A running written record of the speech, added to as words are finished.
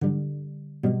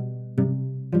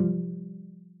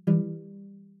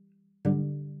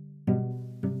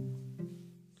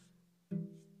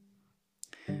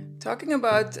Talking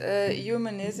about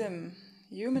humanism.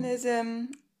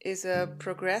 Humanism is a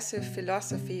progressive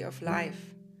philosophy of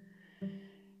life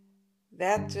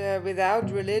that,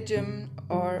 without religion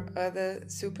or other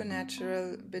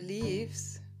supernatural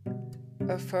beliefs,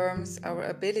 affirms our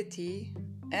ability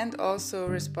and also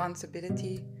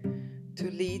responsibility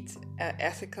to lead an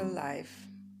ethical life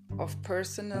of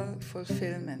personal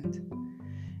fulfillment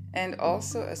and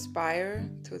also aspire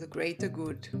to the greater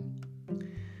good.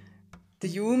 The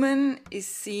human is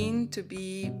seen to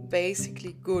be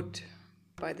basically good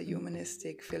by the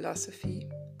humanistic philosophy.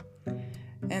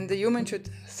 And the human should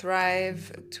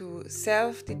thrive to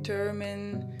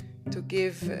self-determine, to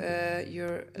give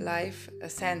your life a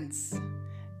sense,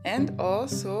 and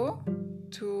also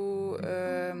to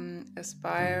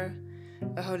aspire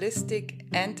a holistic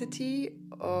entity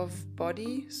of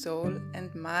body, soul,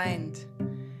 and mind,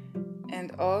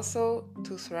 and also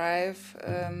to thrive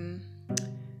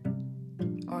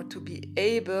or to be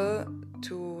able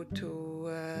to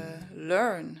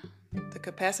learn. The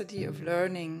capacity of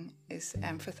learning is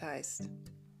emphasized.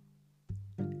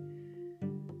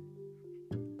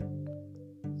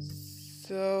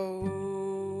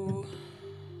 So,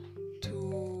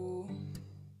 to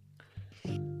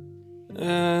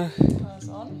pass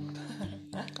on.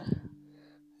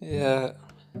 Yeah.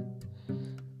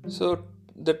 So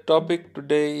the topic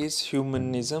today is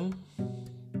humanism.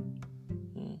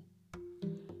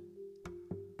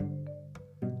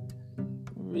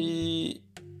 We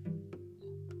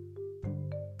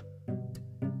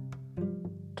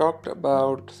talked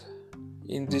about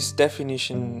in this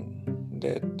definition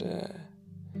that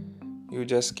you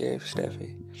just gave,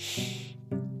 Steffi.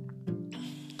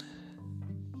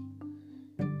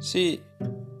 See,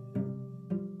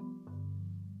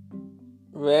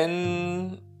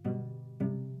 when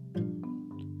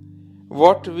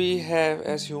what we have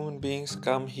as human beings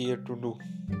come here to do,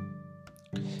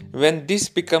 when this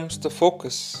becomes the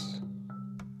focus,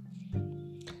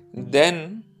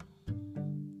 then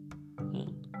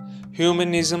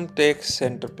humanism takes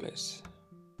center place.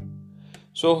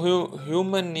 So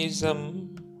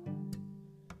humanism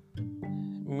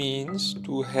means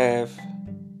to have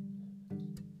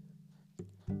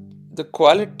the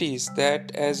qualities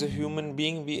that as a human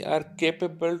being we are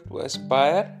capable to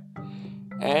aspire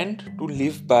and to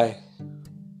live by.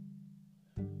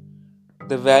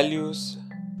 The values,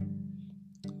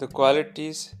 the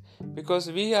qualities, because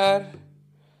we are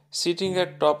sitting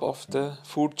at top of the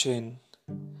food chain.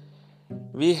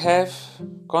 We have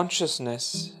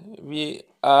consciousness. We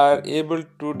are able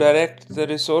to direct the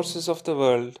resources of the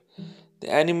world, the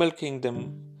animal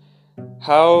kingdom,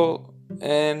 how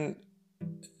and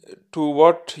to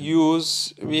what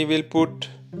use we will put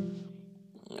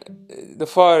the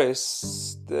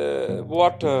forests, the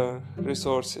water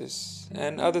resources,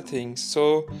 and other things.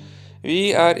 So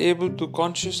we are able to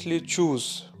consciously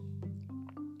choose.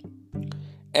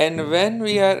 And when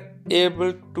we are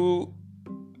able to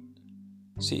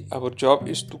see, our job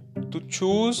is to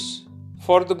choose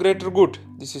for the greater good.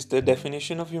 This is the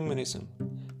definition of humanism,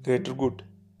 greater good.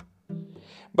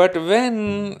 But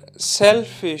when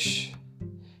selfish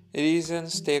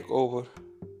reasons take over,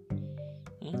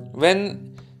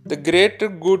 when the greater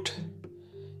good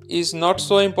is not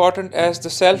so important as the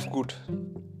self-good,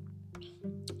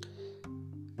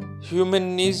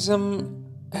 humanism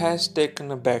has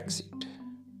taken a backseat.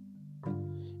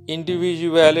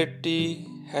 Individuality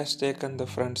has taken the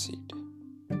front seat.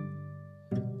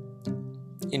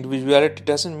 Individuality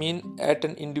doesn't mean at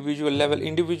an individual level.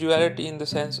 Individuality in the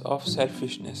sense of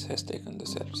selfishness has taken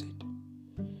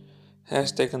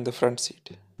the front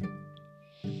seat.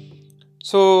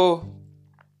 So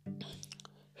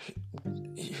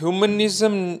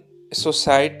humanism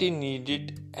society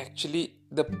needed, actually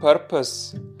the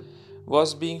purpose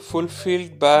was being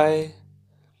fulfilled by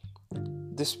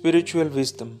the spiritual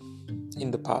wisdom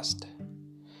in the past.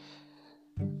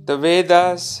 The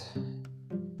Vedas,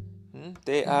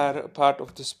 they are a part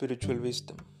of the spiritual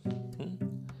wisdom.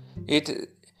 The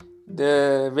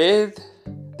Ved,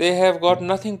 they have got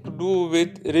nothing to do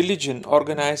with religion,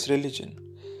 organized religion.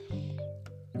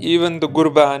 Even the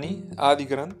Gurbani, Adi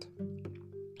Granth,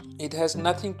 it has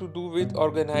nothing to do with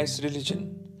organized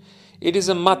religion. It is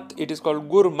a mat, it is called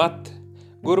Gurmat.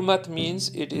 Gurmat means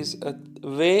it is a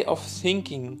way of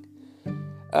thinking,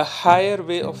 a higher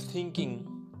way of thinking.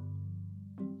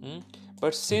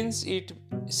 But since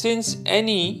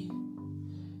any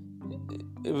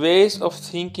ways of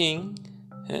thinking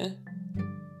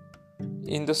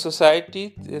in the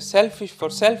society, for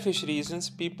selfish reasons,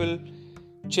 people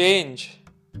change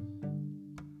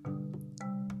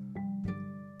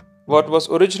what was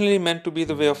originally meant to be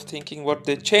the way of thinking, what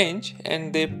they change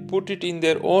and they put it in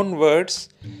their own words,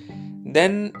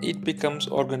 then it becomes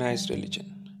organized religion.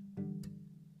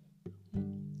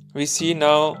 We see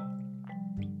now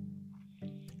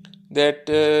that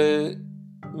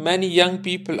many young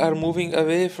people are moving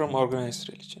away from organized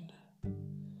religion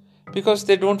because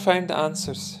they don't find the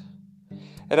answers.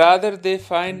 Rather, they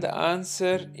find the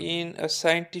answer in a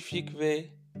scientific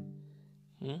way,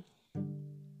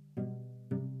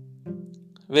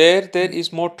 where there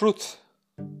is more truth,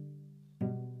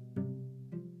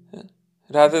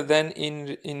 rather than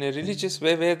in a religious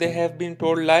way where they have been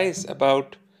told lies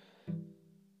about.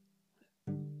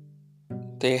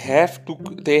 They had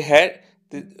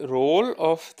the role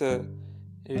of the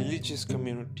religious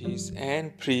communities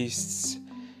and priests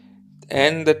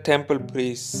and the temple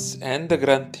priests and the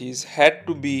granthis had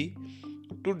to be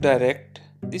to direct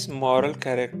this moral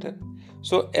character,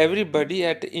 so everybody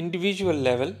at the individual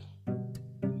level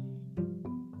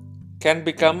can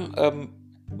become a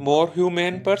more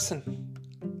humane person,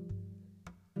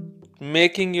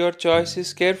 making your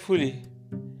choices carefully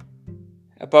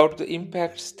about the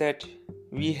impacts that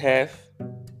we have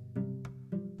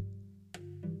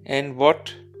and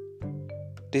what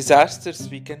disasters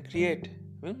we can create.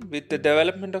 With the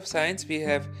development of science, we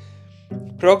have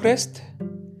progressed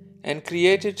and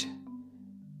created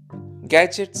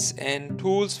gadgets and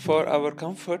tools for our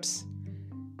comforts,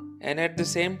 and at the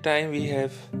same time we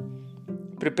have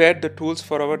prepared the tools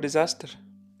for our disaster.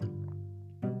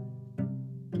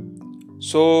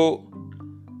 So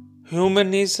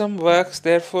humanism works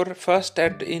therefore first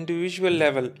at the individual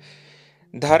level.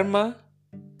 Dharma,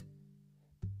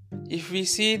 if we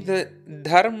see the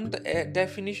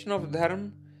definition of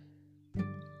dharma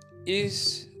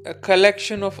is a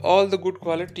collection of all the good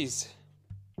qualities.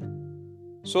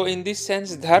 So in this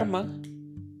sense, dharma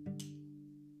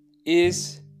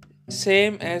is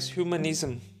same as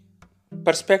humanism.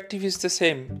 Perspective is the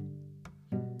same.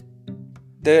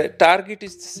 The target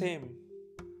is the same.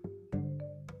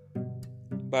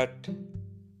 But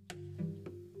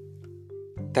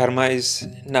dharma is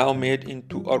now made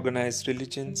into organized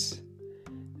religions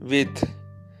with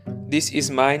this is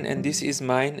mine and this is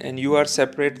mine and you are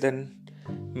separate than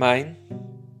mine.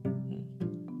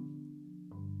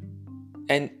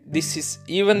 And this is,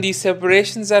 even these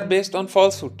separations are based on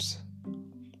falsehoods.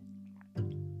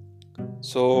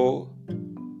 So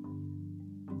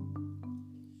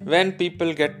when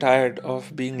people get tired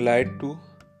of being lied to,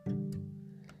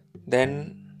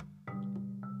 then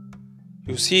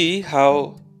you see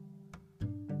how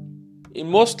in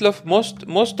most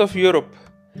of Europe,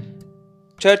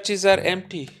 churches are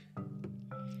empty.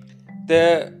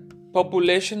 The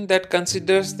population that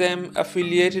considers them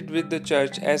affiliated with the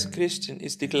church as Christian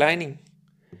is declining.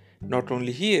 Not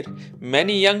only here,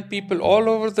 many young people all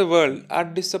over the world are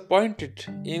disappointed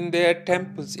in their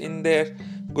temples, in their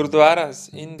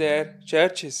gurdwaras, in their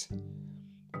churches,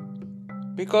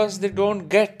 because they don't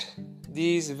get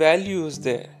these values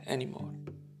there anymore.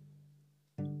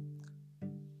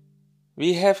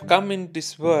 We have come in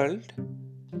this world,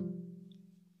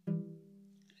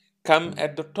 come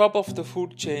at the top of the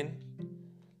food chain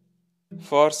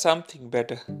for something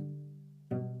better.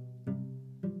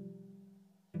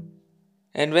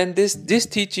 And when this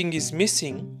teaching is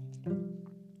missing,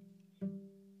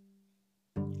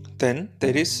 then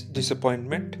there is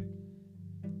disappointment.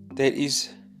 There is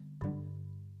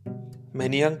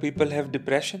many young people have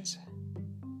depressions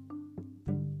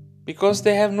because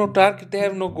they have no target, they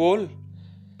have no goal.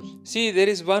 See, there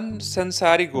is one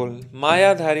sansari goal,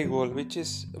 mayadhari goal, which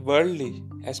is worldly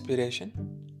aspiration.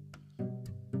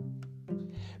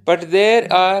 But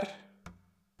there are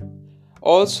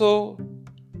also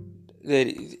there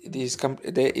is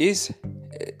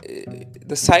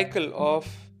the cycle of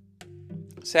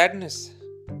sadness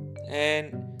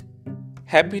and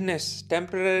happiness,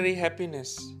 temporary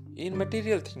happiness in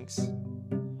material things.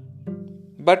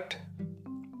 But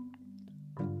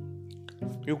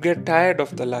you get tired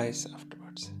of the lies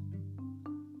afterwards.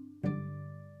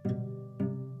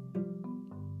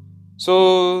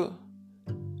 So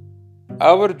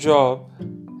our job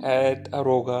at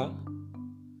Aroga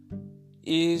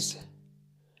is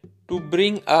to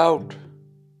bring out,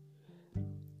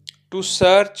 to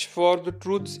search for the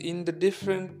truths in the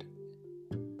different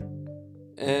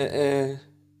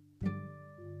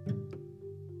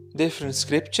different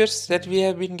scriptures that we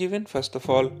have been given. First of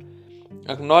all,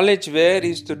 acknowledge where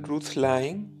is the truth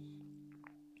lying,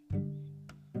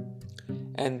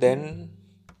 and then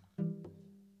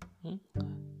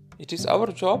it is our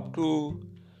job to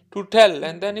tell,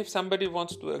 and then if somebody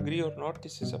wants to agree or not,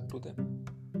 this is up to them.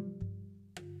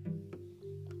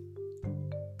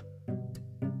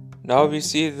 Now we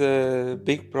see the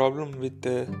big problem with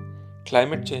the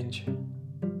climate change.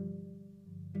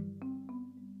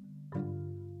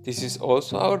 This is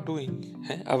also our doing.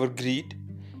 Our greed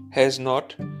is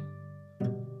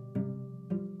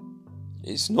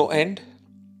no end.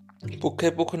 ਭੁੱਖੇ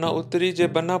ਭੁੱਖ ਨਾ ਉਤਰੀ ਜੇ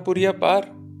ਬੰਨਾ ਪੁਰੀਆ ਪਾਰ.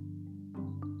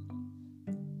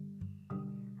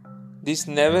 These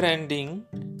never-ending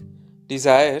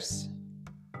desires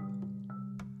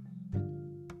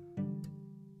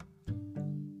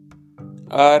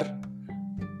are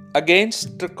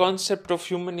against the concept of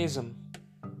humanism.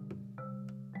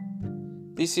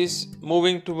 This is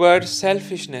moving towards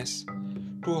selfishness,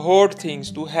 to hoard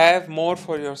things, to have more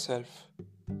for yourself.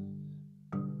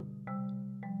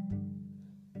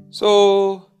 So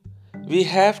we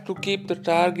have to keep the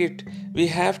target. We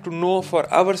have to know for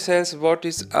ourselves what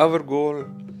is our goal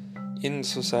in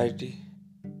society.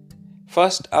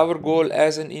 First, our goal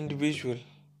as an individual,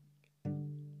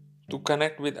 to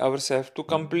connect with ourselves, to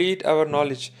complete our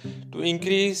knowledge, to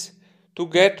increase, to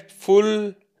get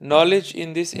full knowledge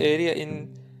in this area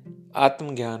in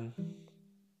Atma Gyan.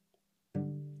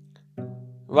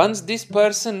 Once this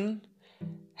person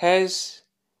has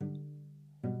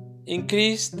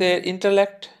increased their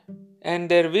intellect and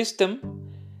their wisdom,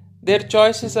 their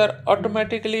choices are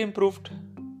automatically improved.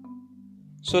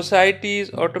 Society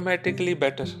is automatically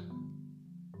better.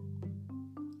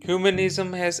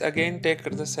 Humanism has again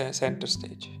taken the center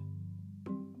stage.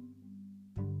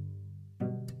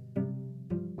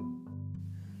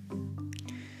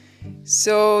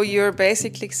 So you're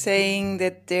basically saying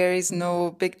that there is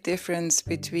no big difference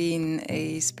between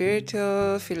a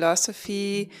spiritual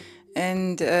philosophy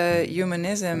and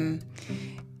humanism.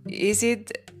 Is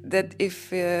it that if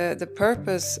the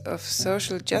purpose of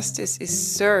social justice is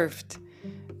served,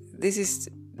 this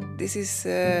is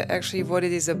actually what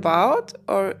it is about,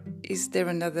 or is there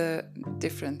another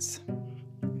difference?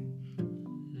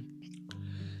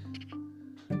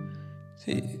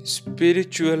 See,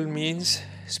 spiritual means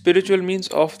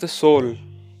of the soul,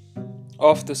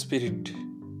 of the spirit.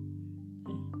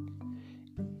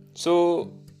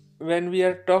 So when we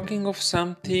are talking of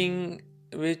something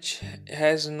which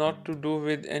has not to do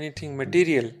with anything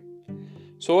material,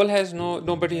 soul has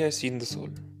nobody has seen the soul.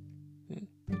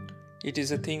 It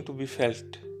is a thing to be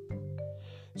felt.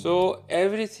 So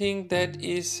everything that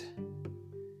is,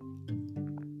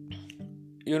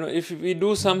 if we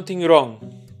do something wrong,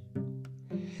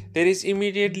 there is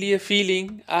immediately a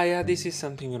feeling, this is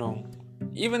something wrong.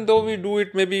 Even though we do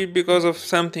it maybe because of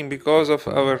something, because of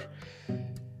our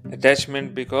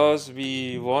attachment, because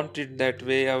we want it that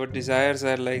way, our desires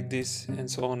are like this, and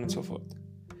so on and so forth.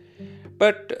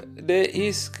 But there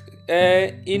is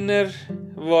an inner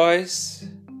voice,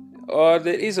 or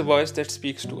there is a voice that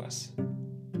speaks to us.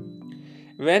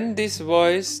 When this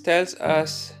voice tells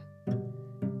us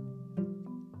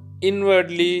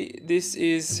inwardly, this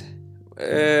is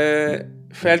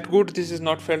felt good, this is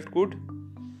not felt good.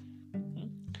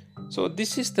 So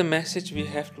this is the message we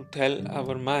have to tell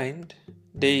our mind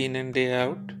day in and day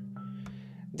out.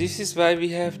 This is why we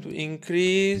have to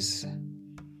increase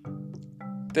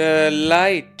the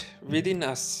light within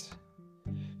us,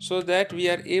 so that we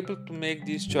are able to make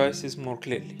these choices more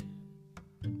clearly.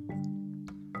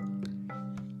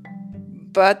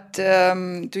 But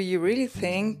do you really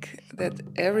think that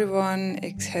everyone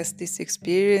has this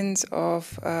experience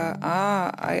of,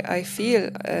 I feel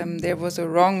there was a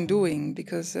wrongdoing?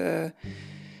 Because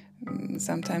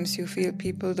sometimes you feel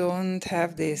people don't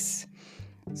have this.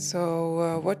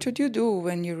 So what should you do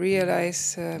when you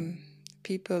realize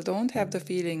people don't have the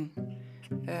feeling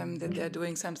that they're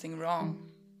doing something wrong?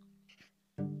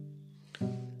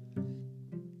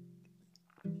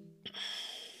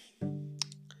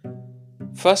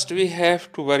 First, we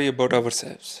have to worry about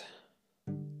ourselves.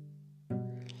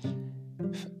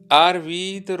 Are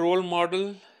we the role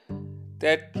model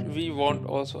that we want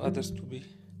also others to be?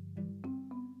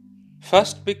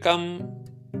 First,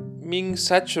 becoming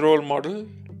such role model.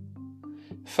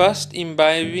 First,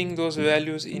 imbibing those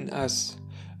values in us,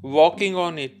 walking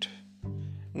on it,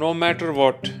 no matter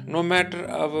what, no matter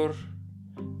our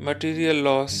material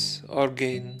loss or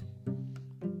gain.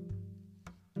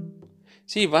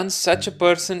 See, once such a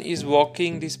person is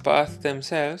walking this path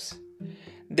themselves,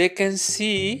 they can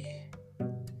see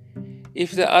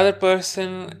if the other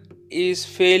person is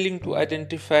failing to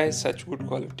identify such good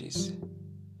qualities.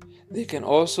 They can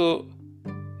also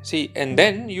see, and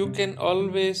then you can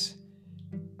always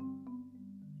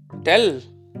tell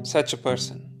such a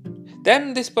person.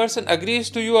 Then this person agrees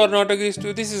to you or not agrees to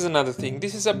you, this is another thing.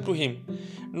 This is up to him.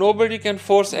 Nobody can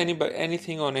force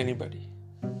anything on anybody.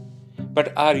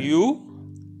 But are you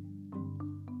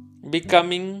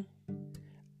becoming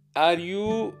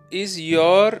is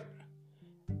your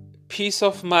peace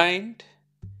of mind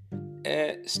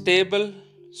stable,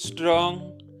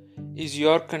 strong? Is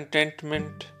your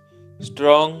contentment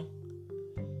strong?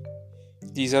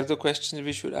 These are the questions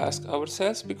we should ask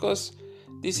ourselves, because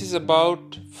this is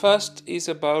about, first is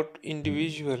about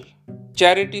individual.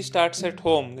 Charity starts at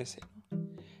home, they say.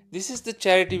 This is the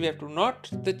charity we have to, not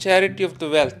the charity of the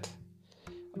wealth,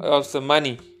 of the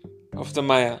money, of the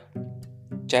Maya.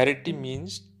 Charity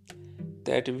means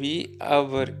that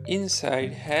our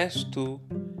inside has to,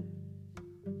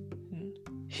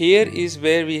 here is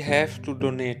where we have to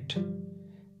donate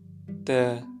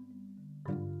the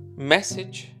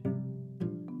message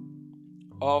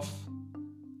of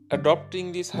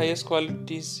adopting these highest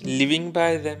qualities, living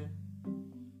by them.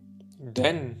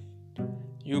 Then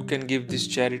you can give this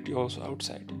charity also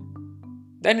outside.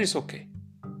 Then it's okay.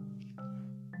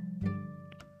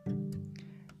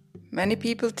 Many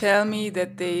people tell me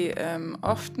that they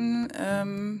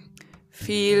often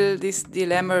feel this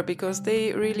dilemma because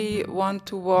they really want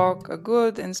to walk a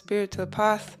good and spiritual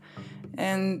path,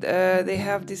 and they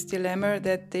have this dilemma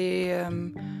that they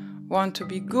want to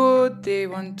be good, they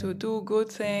want to do good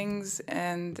things,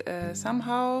 and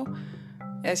somehow,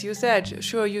 as you said,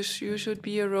 sure, you should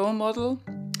be a role model,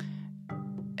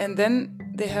 and then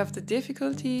they have the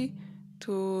difficulty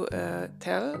to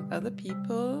tell other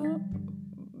people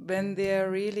when they are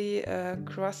really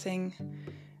crossing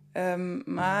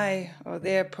my or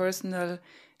their personal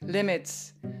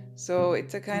limits. So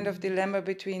it's a kind of dilemma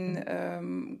between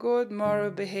good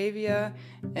moral behavior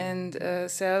and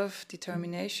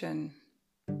self-determination.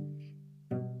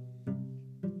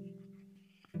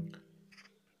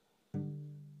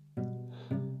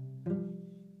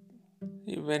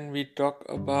 When we talk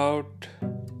about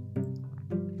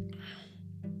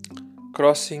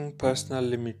crossing personal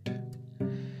limit,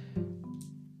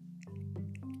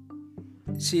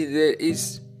 see, there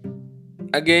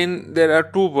are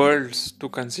two worlds to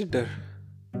consider.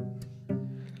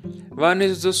 One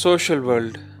is the social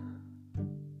world.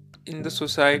 In the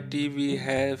society we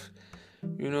have,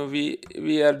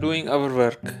 we are doing our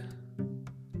work.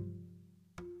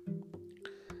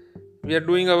 We are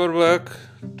doing our work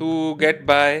to get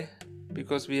by,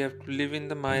 because we have to live in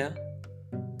the Maya.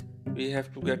 We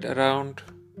have to get around.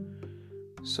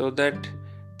 So that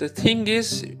the thing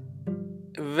is,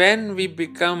 when we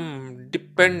become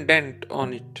dependent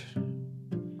on it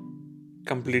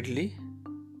completely,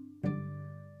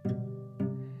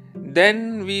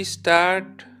 then we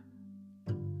start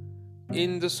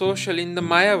in the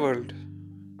Maya world.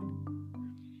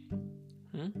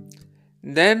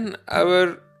 Then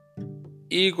our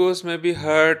egos may be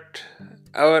hurt,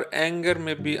 our anger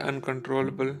may be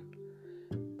uncontrollable,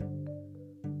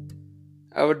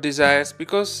 our desires,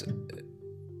 because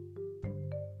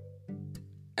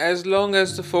as long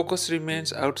as the focus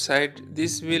remains outside,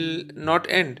 this will not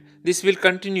end, this will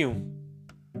continue.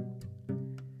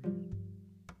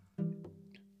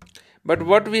 But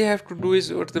what we have to do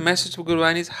is, what the message of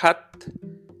Gurvan is, Hath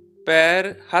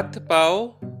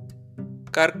pao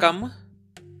kar kam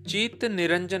chit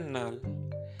niranjan nal.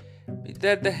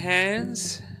 That the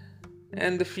hands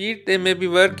and the feet, they may be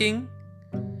working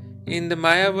in the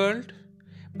Maya world,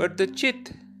 but the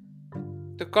chit,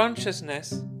 the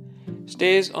consciousness,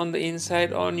 stays on the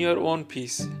inside, on your own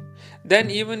peace.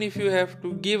 Then even if you have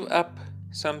to give up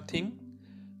something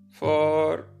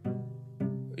for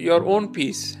your own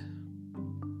peace,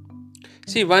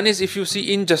 see, one is if you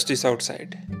see injustice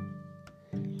outside.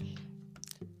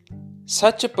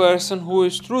 Such a person who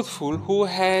is truthful, who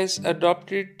has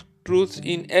adopted truth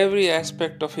in every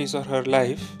aspect of his or her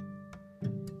life,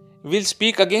 will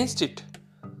speak against it.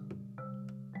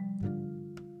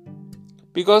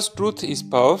 Because truth is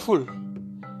powerful.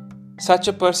 Such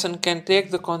a person can take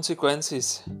the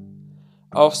consequences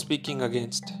of speaking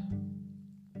against,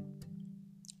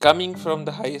 coming from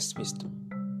the highest wisdom.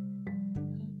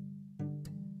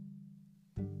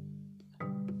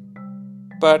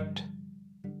 But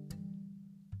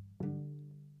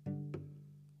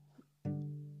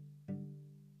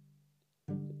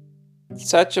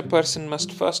such a person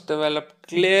must first develop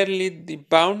clearly the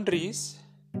boundaries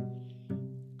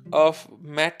of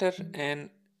matter and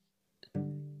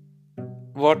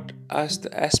what are the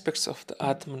aspects of the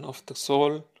Atman, of the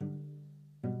soul,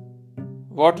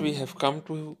 what we have come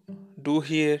to do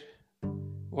here,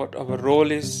 what our role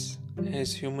is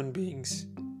as human beings.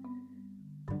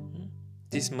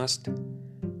 This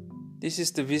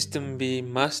is the wisdom we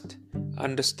must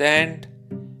understand,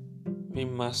 we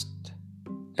must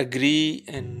agree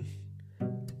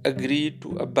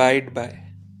to abide by.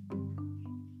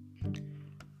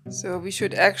 So we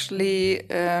should actually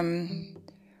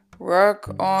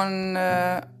work on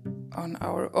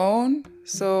our own,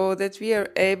 so that we are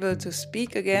able to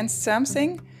speak against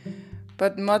something,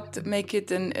 but not make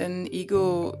it an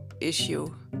ego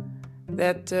issue.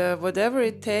 That whatever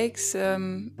it takes,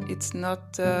 it's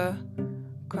not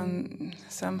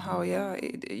somehow,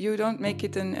 you don't make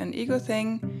it an ego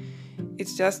thing.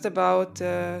 It's just about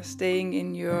staying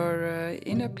in your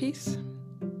inner peace.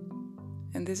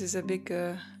 And this is a big,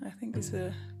 I think it's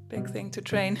a big thing to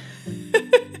train.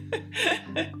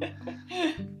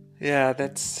 Yeah,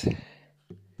 that's...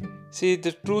 See,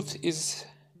 the truth is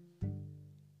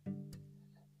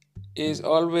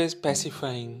always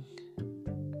pacifying.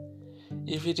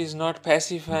 If it is not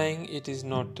pacifying, it is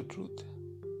not the truth.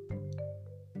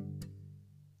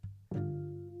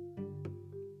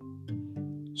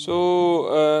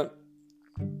 So,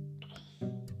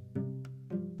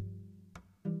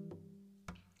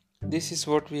 this is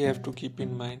what we have to keep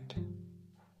in mind.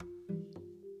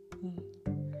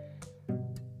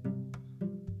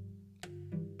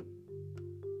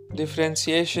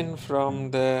 Differentiation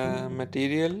from the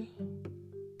material.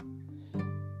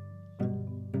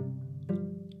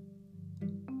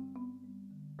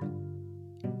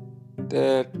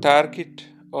 The target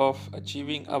of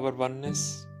achieving our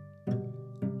oneness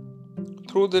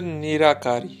through the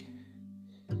Nirakari.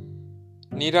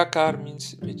 Nirakar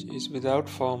means which is without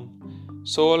form.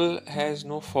 Soul has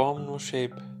no form, no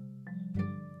shape.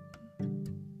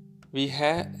 We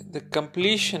have the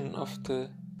completion of the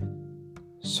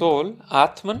soul,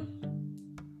 Atman,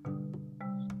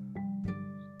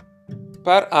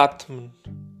 Paratman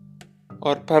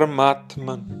or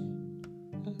Paramatman.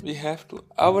 We have to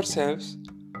ourselves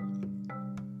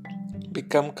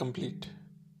become complete,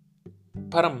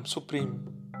 Param, supreme,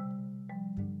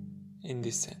 in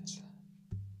this sense.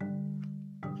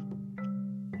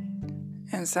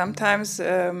 And sometimes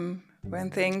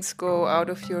when things go out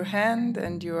of your hand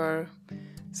and you are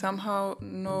somehow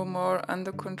no more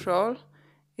under control,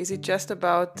 is it just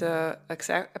about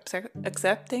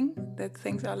accepting that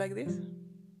things are like this?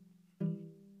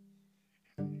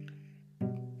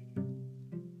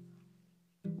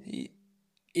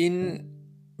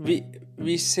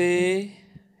 We say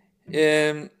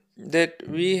that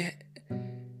we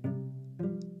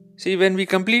see, when we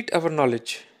complete our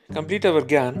knowledge, complete our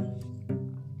Gyan,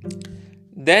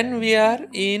 then we are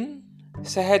in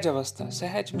Sahaj Avastha.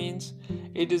 Sahaj means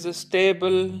it is a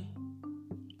stable,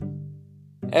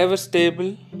 ever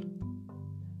stable,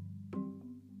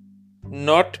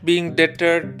 not being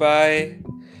deterred by,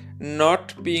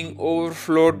 not being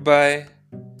overflowed by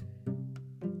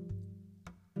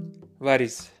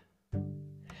worries.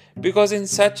 Because in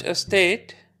such a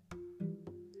state,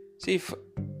 see,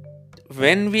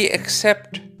 when we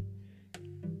accept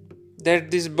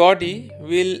that this body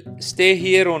will stay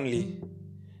here only,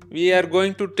 we are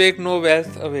going to take no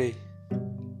wealth away.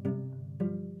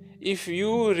 If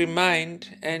you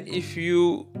remind and if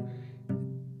you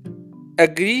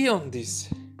agree on this,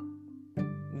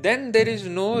 then there is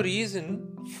no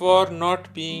reason for not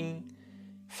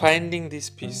finding this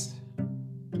peace.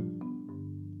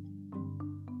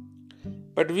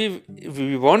 But we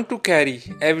want to carry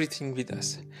everything with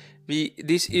us. The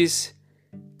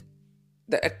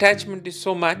attachment is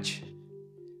so much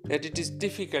that it is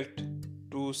difficult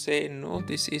to say no.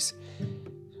 This is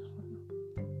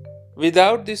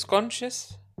without this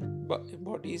conscious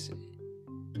body is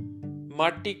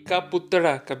Mati ka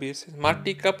putra, Kabir says.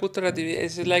 Mati ka putra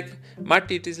is like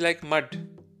mati, it is like mud.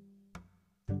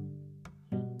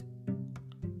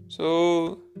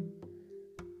 So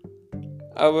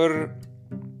our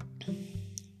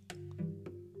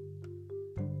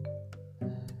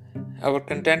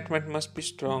contentment must be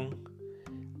strong.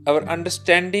 Our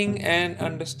understanding,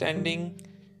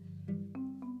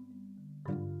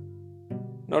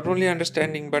 not only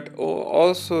understanding, but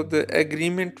also the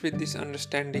agreement with this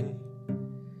understanding,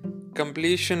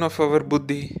 completion of our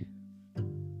buddhi,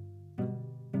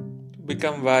 to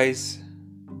become wise.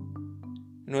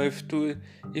 If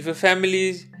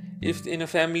in a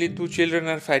family 2 children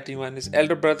are fighting, one is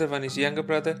elder brother, one is younger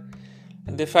brother,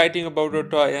 and they're fighting about a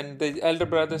toy, and the elder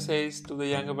brother says to the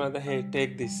younger brother, hey,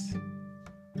 take this.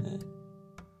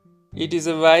 It is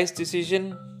a wise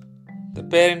decision. The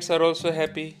parents are also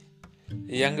happy.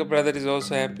 The younger brother is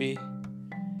also happy.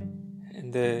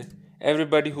 And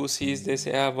everybody who sees, they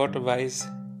say, what a wise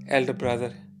elder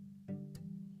brother.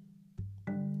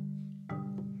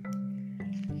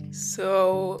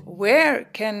 So where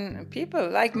can people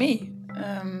like me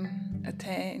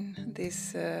attain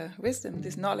this wisdom,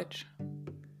 this knowledge?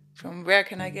 From where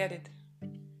can I get it?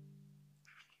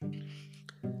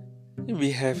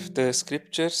 We have the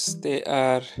scriptures. They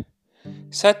are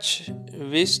Such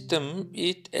wisdom,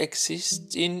 it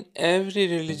exists in every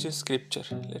religious scripture,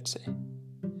 let's say.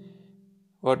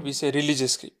 What we say,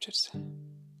 religious scriptures.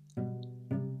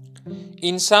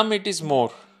 In some it is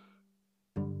more.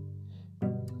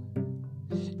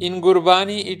 In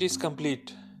Gurbani it is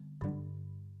complete.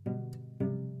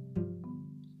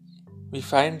 We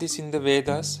find this in the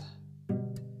Vedas.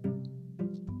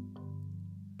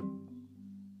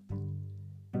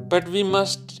 But we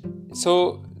must,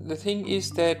 so the thing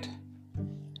is that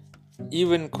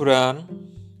even Quran,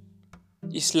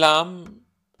 Islam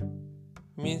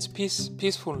means peace,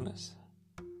 peacefulness.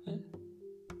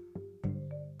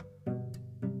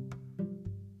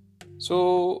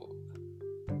 So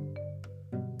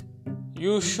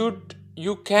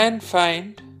you can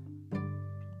find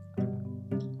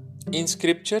in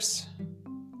scriptures,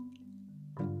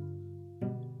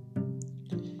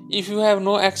 if you have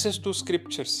no access to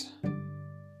scriptures,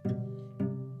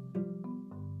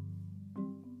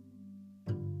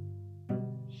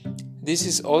 this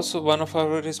is also one of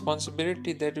our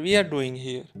responsibility that we are doing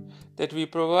here, that we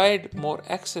provide more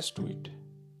access to it.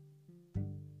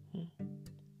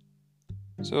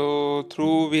 So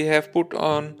we have put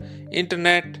on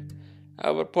internet,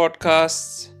 our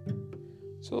podcasts.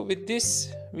 So with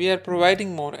this, we are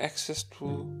providing more access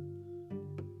to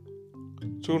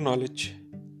true knowledge.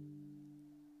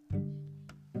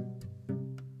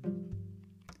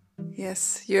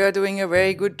 Yes, you are doing a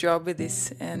very good job with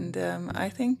this, and I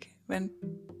think when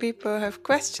people have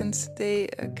questions, they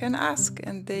can ask,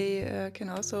 and they can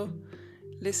also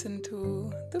listen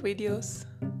to the videos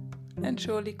and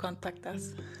surely contact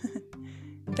us.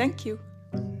 Thank you.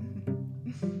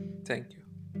 Thank you.